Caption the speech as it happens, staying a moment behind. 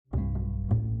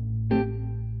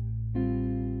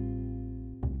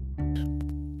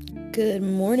Good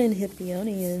morning,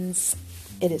 Hippionians.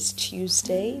 It is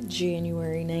Tuesday,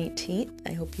 January 19th.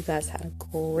 I hope you guys had a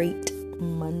great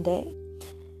Monday.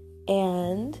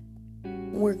 And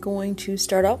we're going to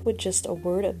start off with just a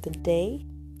word of the day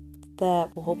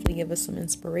that will hopefully give us some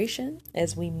inspiration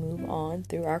as we move on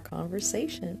through our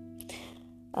conversation.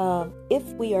 If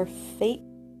we are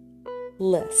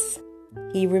faithless,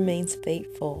 he remains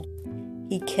faithful.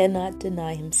 He cannot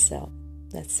deny himself.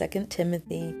 That's 2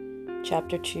 Timothy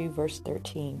chapter 2, verse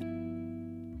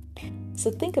 13. So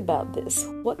think about this.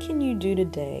 What can you do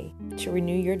today to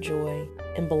renew your joy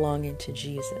and belonging to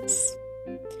Jesus?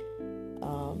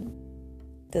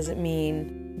 Does it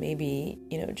mean maybe,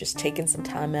 just taking some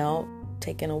time out,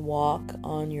 taking a walk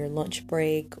on your lunch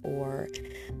break, or,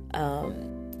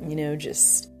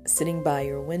 just sitting by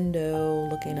your window,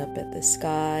 looking up at the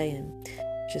sky and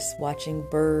just watching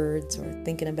birds, or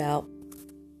thinking about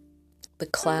the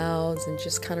clouds and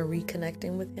just kind of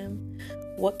reconnecting with him?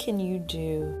 What can you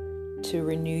do to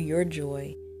renew your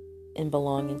joy and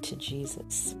belonging to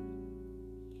Jesus?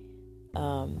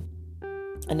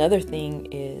 Another thing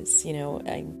is,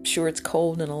 I'm sure it's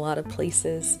cold in a lot of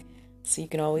places, so you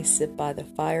can always sit by the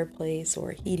fireplace or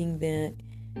a heating vent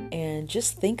and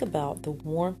just think about the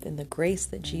warmth and the grace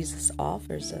that Jesus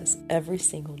offers us every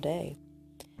single day.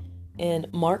 In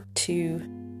Mark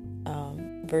 2,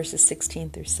 verses 16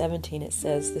 through 17, it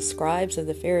says, "The scribes of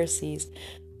the Pharisees,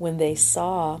 when they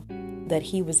saw that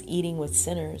he was eating with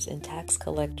sinners and tax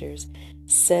collectors,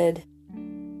 said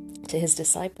to his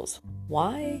disciples,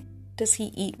 'Why does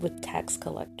he eat with tax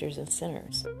collectors and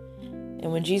sinners?'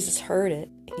 And when Jesus heard it,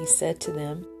 he said to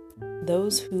them,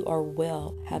 'Those who are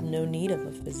well have no need of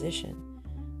a physician,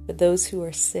 but those who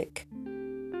are sick.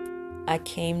 I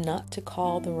came not to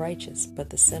call the righteous, but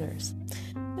the sinners.'"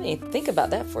 I mean, think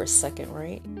about that for a second,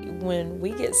 right? When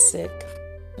we get sick,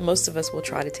 most of us will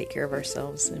try to take care of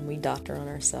ourselves and we doctor on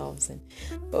ourselves.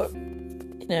 But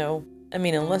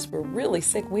unless we're really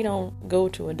sick, we don't go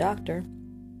to a doctor.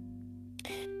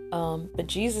 But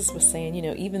Jesus was saying,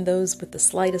 even those with the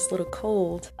slightest little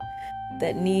cold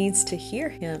that needs to hear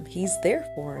him, he's there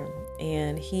for them.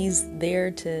 And he's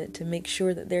there to make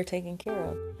sure that they're taken care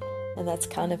of. And that's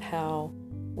kind of how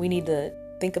we need to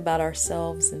think about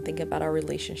ourselves and think about our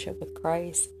relationship with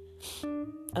Christ.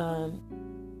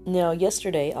 Now,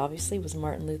 yesterday, obviously, was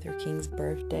Martin Luther King's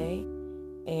birthday.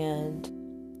 And,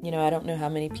 I don't know how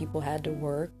many people had to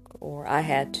work, or I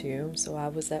had to, so I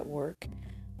was at work.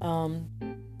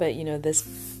 But,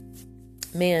 this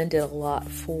man did a lot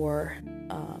for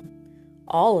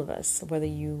all of us, whether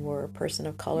you were a person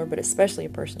of color, but especially a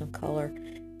person of color,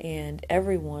 and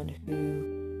everyone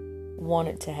who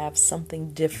wanted to have something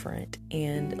different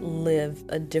and live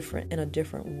in a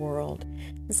different world.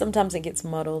 And sometimes it gets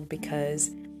muddled because,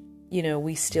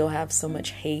 we still have so much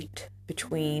hate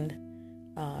between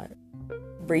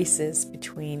races,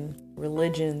 between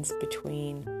religions,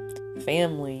 between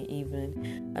family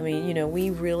even. I mean,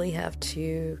 we really have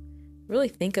to really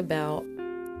think about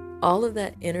all of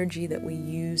that energy that we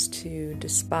use to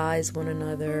despise one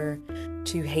another,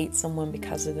 to hate someone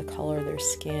because of the color of their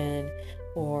skin,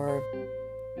 or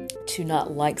to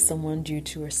not like someone due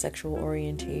to a sexual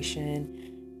orientation.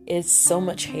 It's so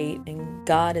much hate, and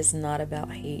God is not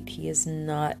about hate. He is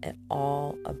not at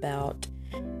all about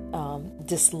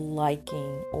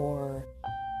disliking or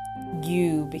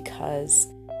you because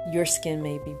your skin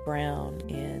may be brown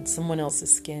and someone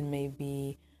else's skin may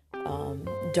be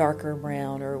darker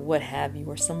brown or what have you,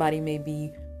 or somebody may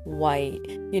be white.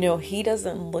 He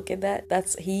doesn't look at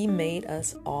that. He made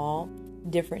us all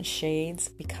different shades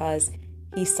because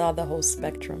he saw the whole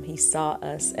spectrum. He saw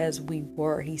us as we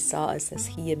were. He saw us as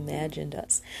he imagined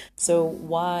us. So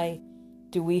why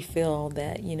do we feel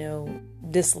that,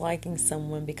 disliking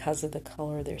someone because of the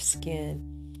color of their skin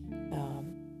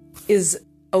is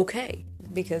okay?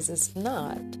 Because it's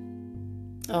not.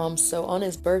 So on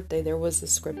his birthday, there was a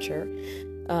scripture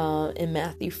in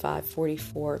Matthew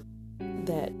 5:44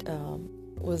 that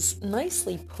was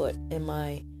nicely put in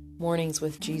my Mornings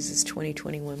with Jesus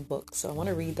 2021 book. So I want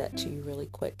to read that to you really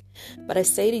quick. "But I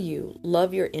say to you,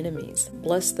 love your enemies,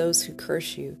 bless those who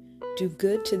curse you, do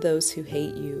good to those who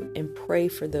hate you, and pray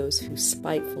for those who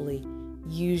spitefully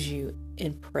use you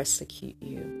and persecute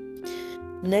you."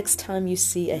 Next time you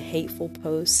see a hateful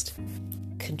post,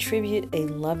 contribute a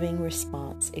loving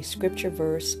response, a scripture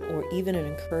verse, or even an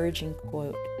encouraging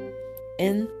quote,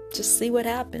 and just see what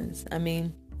happens. I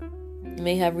mean, you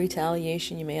may have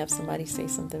retaliation, you may have somebody say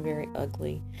something very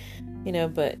ugly,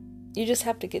 but you just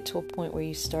have to get to a point where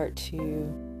you start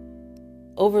to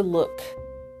overlook,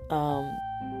 and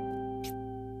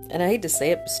I hate to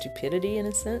say it, stupidity in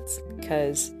a sense,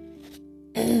 because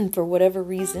for whatever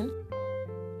reason,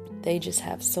 they just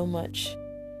have so much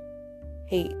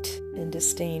hate and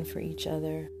disdain for each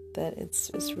other that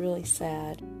it's really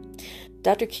sad.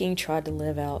 Dr. King tried to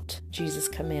live out Jesus'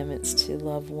 commandments to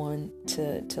love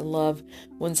love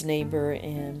one's neighbor,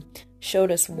 and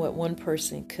showed us what one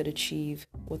person could achieve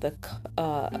with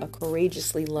a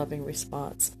courageously loving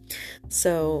response.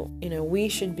 So, we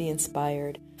should be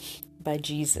inspired by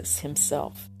Jesus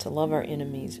himself to love our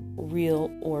enemies,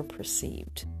 real or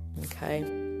perceived. Okay?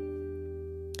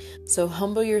 So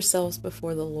humble yourselves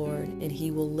before the Lord, and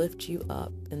he will lift you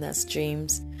up. And that's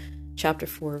James chapter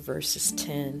 4, verses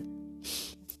 10.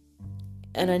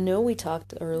 And I know we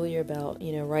talked earlier about,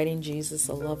 writing Jesus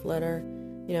a love letter.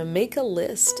 Make a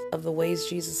list of the ways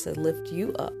Jesus has lifted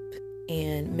you up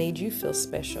and made you feel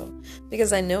special.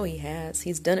 Because I know he has.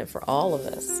 He's done it for all of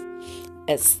us.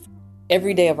 It's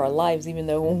every day of our lives, even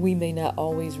though we may not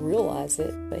always realize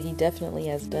it. But he definitely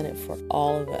has done it for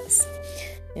all of us.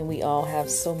 And we all have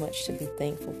so much to be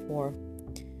thankful for.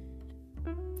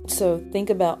 So think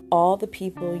about all the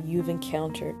people you've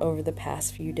encountered over the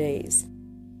past few days.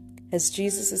 Has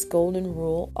Jesus' golden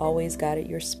rule always guided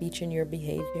your speech and your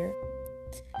behavior?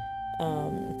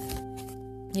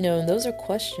 And those are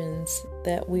questions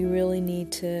that we really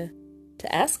need to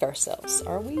ask ourselves.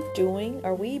 Are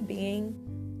we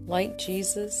being like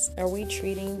Jesus? Are we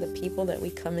treating the people that we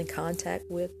come in contact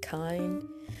with kind?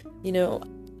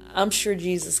 I'm sure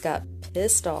Jesus got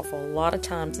pissed off a lot of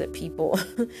times at people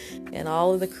and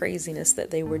all of the craziness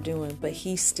that they were doing, but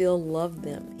he still loved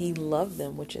them. He loved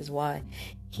them, which is why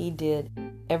he did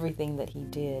everything that he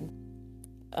did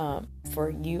for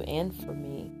you and for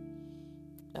me.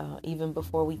 Even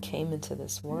before we came into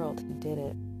this world, he did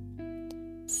it.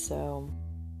 So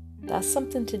that's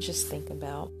something to just think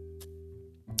about.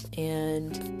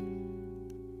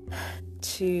 And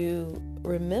to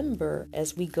remember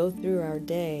as we go through our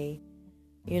day,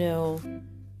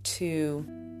 to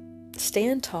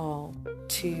stand tall,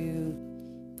 to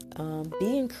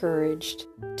be encouraged,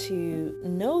 to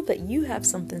know that you have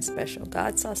something special.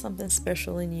 God saw something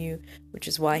special in you, which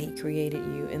is why he created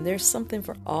you. And there's something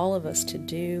for all of us to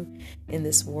do in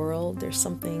this world. There's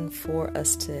something for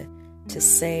us to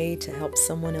say, to help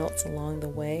someone else along the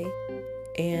way.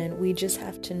 And we just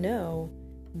have to know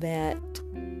that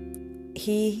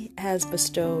he has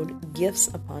bestowed gifts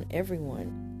upon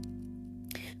everyone.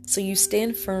 So you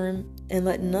stand firm and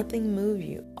let nothing move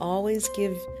you. Always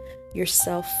give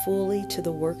yourself fully to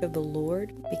the work of the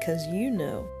Lord, because you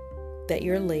know that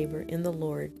your labor in the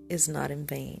Lord is not in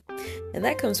vain. And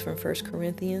that comes from 1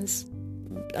 Corinthians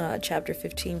chapter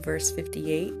 15, verse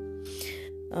 58.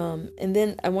 And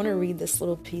then I want to read this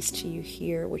little piece to you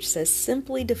here, which says,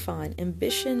 simply defined,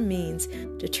 ambition means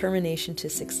determination to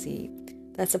succeed.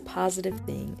 That's a positive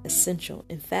thing, essential,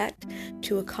 in fact,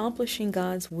 to accomplishing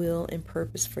God's will and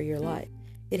purpose for your life.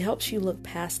 It helps you look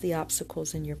past the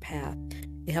obstacles in your path.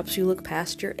 It helps you look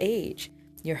past your age,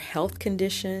 your health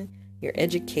condition, your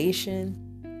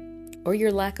education, or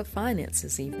your lack of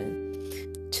finances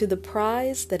even, to the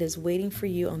prize that is waiting for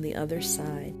you on the other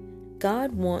side.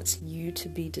 God wants you to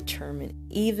be determined,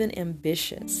 even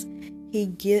ambitious.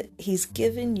 He's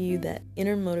given you that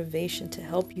inner motivation to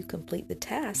help you complete the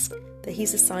task that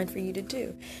he's assigned for you to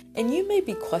do. And you may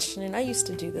be questioning, I used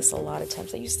to do this a lot of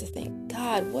times. I used to think,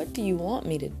 God, what do you want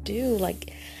me to do?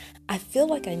 Like, I feel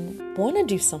like I want to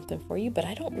do something for you, but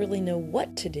I don't really know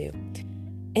what to do.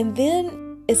 And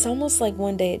then it's almost like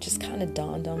one day it just kind of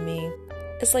dawned on me.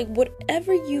 It's like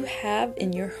whatever you have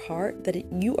in your heart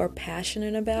that you are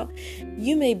passionate about,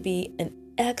 you may be an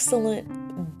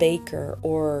excellent baker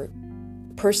or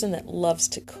person that loves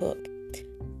to cook.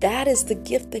 That is the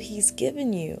gift that he's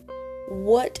given you.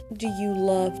 What do you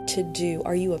love to do?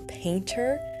 Are you a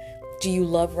painter? Do you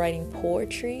love writing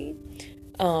poetry?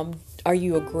 Are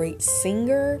you a great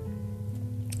singer?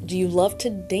 Do you love to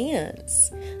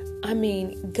dance? I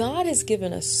mean, God has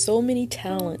given us so many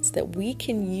talents that we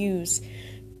can use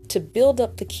to build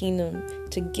up the kingdom,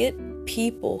 to get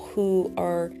people who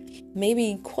are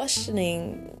maybe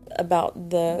questioning about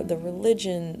the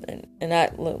religion. And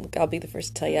I'll be the first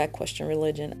to tell you, I question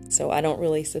religion. So I don't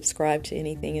really subscribe to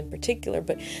anything in particular,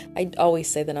 but I always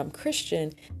say that I'm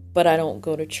Christian, but I don't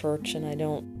go to church and I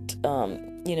don't,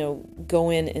 go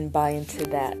in and buy into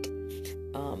that,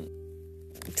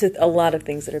 to a lot of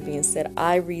things that are being said.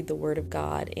 I read the Word of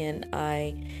God and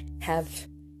I have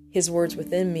his words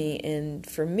within me. And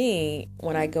for me,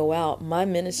 when I go out, my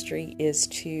ministry is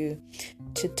to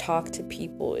talk to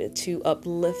people, to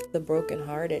uplift the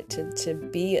brokenhearted, to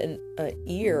be an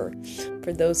ear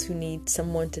for those who need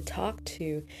someone to talk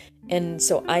to. And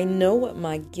so I know what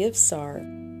my gifts are.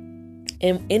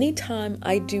 And anytime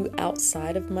I do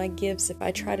outside of my gifts, if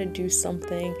I try to do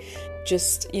something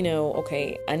just,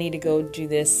 okay, I need to go do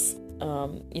this,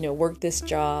 work this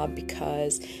job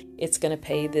because it's going to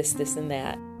pay this, and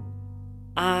that,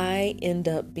 I end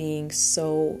up being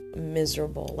so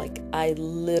miserable. Like I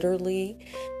literally,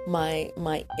 my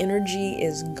energy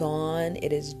is gone.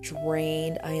 It is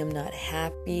drained. I am not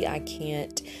happy.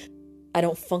 I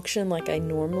don't function like I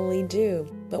normally do.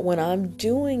 But when I'm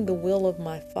doing the will of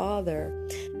my Father,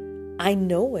 I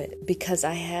know it because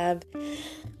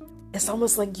it's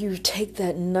almost like you take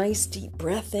that nice deep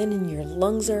breath in and your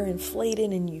lungs are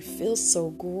inflated and you feel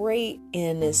so great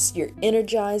and you're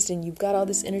energized and you've got all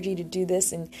this energy to do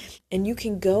this and you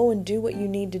can go and do what you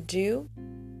need to do.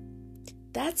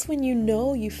 That's when you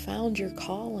know you found your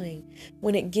calling,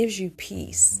 when it gives you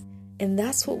peace. And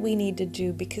that's what we need to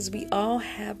do, because we all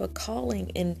have a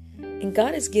calling, and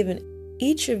God has given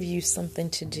each of you something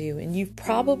to do. And you've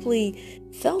probably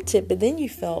felt it, but then you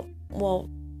felt, well,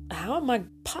 how am I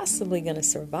possibly going to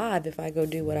survive if I go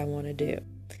do what I want to do?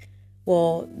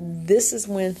 Well, this is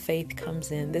when faith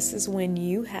comes in. This is when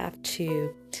you have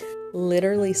to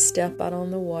literally step out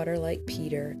on the water like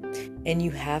Peter, and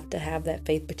you have to have that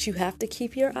faith, but you have to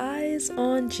keep your eyes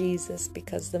on Jesus,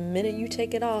 because the minute you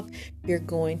take it off, you're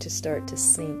going to start to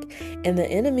sink. And the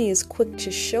enemy is quick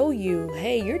to show you,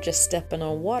 hey, you're just stepping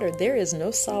on water. There is no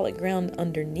solid ground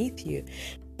underneath you.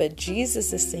 But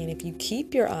Jesus is saying, if you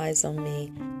keep your eyes on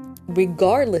me,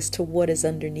 regardless to what is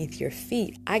underneath your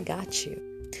feet, I got you.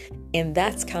 And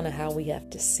that's kind of how we have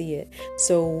to see it.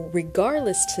 So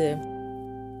regardless to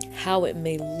how it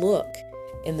may look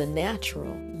in the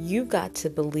natural, you've got to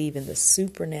believe in the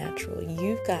supernatural.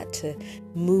 You've got to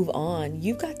move on.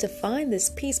 You've got to find this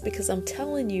peace, because I'm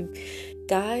telling you,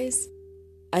 guys,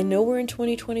 I know we're in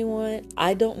 2021.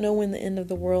 I don't know when the end of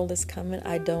the world is coming.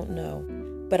 I don't know.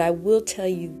 But I will tell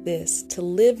you this, to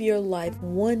live your life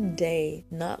one day,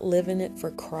 not living it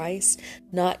for Christ,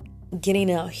 not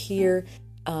getting out here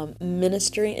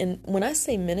ministering. And when I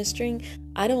say ministering,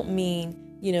 I don't mean,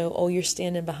 you're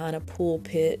standing behind a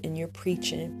pulpit and you're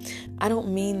preaching. I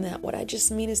don't mean that. What I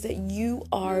just mean is that you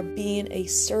are being a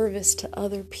service to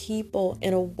other people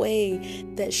in a way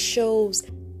that shows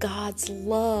God's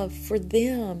love for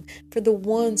them, for the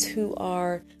ones who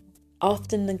are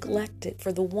often neglected,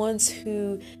 for the ones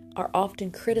who are often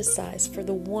criticized, for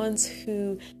the ones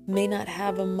who may not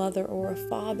have a mother or a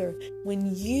father.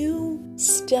 When you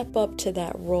step up to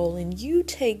that role and you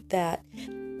take that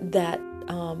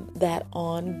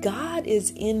on, God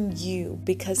is in you,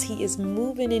 because he is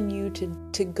moving in you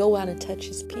to go out and touch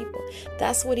his people.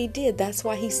 That's what he did. That's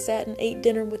why he sat and ate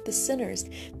dinner with the sinners.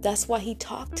 That's why he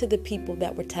talked to the people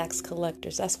that were tax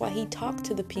collectors. That's why he talked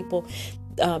to the people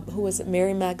who was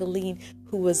Mary Magdalene,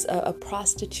 who was a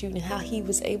prostitute, and how he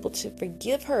was able to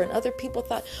forgive her. And other people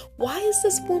thought, why is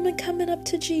this woman coming up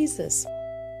to Jesus?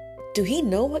 Do he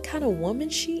know what kind of woman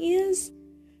she is?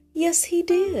 Yes, he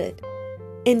did.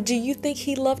 And do you think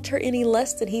he loved her any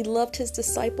less than he loved his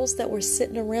disciples that were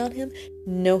sitting around him?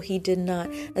 No, he did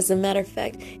not. As a matter of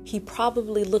fact, he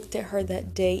probably looked at her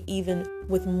that day even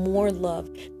with more love,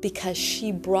 because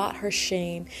she brought her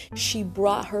shame, she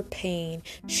brought her pain,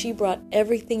 she brought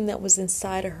everything that was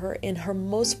inside of her, and her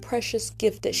most precious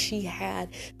gift that she had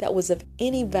that was of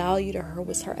any value to her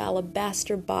was her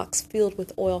alabaster box filled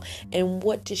with oil. And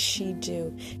what did she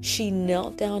do? She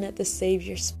knelt down at the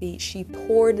Savior's feet. She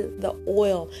poured the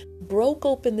oil, broke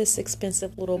open this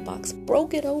expensive little box,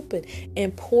 broke it open,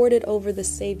 and poured it over the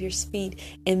Savior's feet.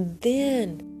 And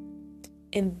then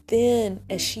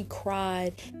as she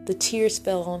cried, the tears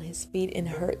fell on his feet and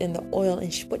in the oil.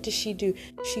 And what did she do?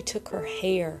 She took her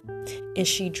hair and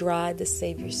she dried the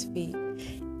Savior's feet.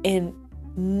 And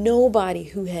nobody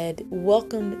who had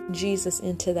welcomed Jesus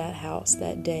into that house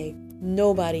that day,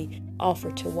 nobody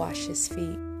offered to wash his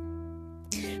feet.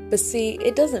 But see,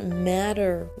 it doesn't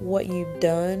matter what you've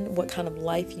done, what kind of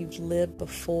life you've lived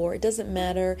before. It doesn't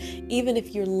matter even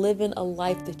if you're living a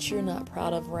life that you're not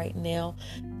proud of right now.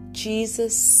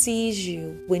 Jesus sees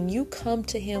you when you come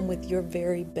to him with your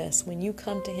very best, when you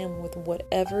come to him with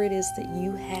whatever it is that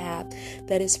you have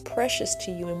that is precious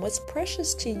to you. And what's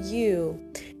precious to you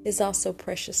is also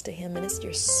precious to him, and it's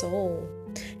your soul.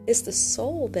 It's the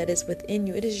soul that is within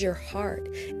you. It is your heart.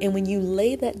 And when you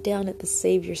lay that down at the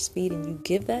Savior's feet and you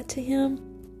give that to him,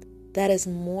 that is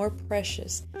more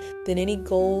precious than any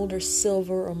gold or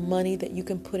silver or money that you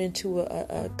can put into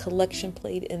a collection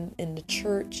plate in the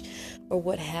church or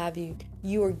what have you.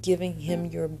 You are giving him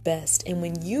your best. And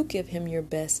when you give him your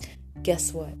best,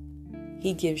 guess what?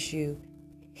 He gives you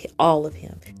all of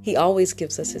him. He always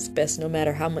gives us his best, no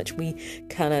matter how much we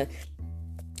kind of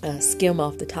skim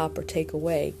off the top or take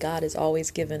away. God has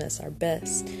always given us our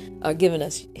best, given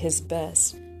us his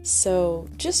best. So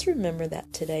just remember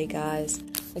that today, guys.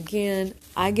 Again,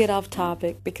 I get off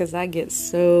topic because I get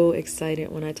so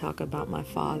excited when I talk about my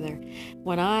Father.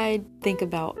 When I think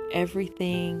about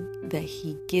everything that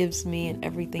he gives me and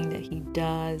everything that he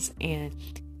does and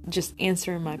just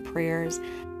answering my prayers,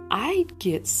 I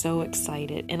get so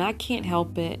excited and I can't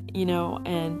help it,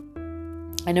 and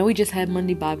I know we just had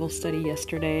Monday Bible study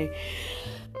yesterday,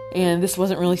 and this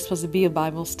wasn't really supposed to be a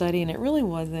Bible study, and it really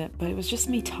wasn't, but it was just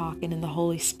me talking and the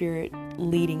Holy Spirit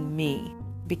leading me,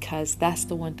 because that's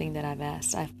the one thing that I've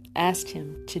asked. I've asked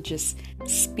him to just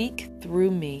speak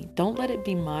through me. Don't let it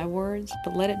be my words,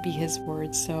 but let it be his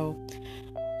words. So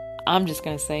I'm just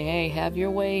going to say, hey, have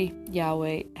your way,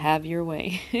 Yahweh, have your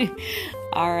way.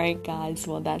 All right, guys.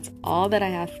 Well, that's all that I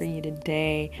have for you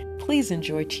today. Please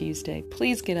enjoy Tuesday.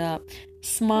 Please get up,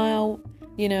 smile.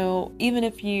 Even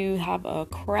if you have a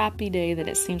crappy day that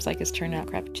it seems like it's turned out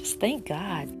crappy, just thank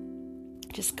God.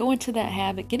 Just go into that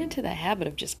habit, get into that habit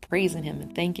of just praising him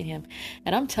and thanking him.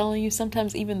 And I'm telling you,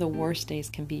 sometimes even the worst days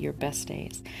can be your best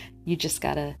days. You just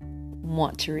got to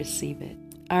want to receive it.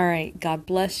 All right. God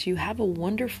bless you. Have a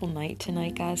wonderful night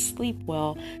tonight, guys. Sleep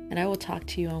well. And I will talk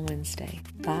to you on Wednesday.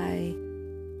 Bye.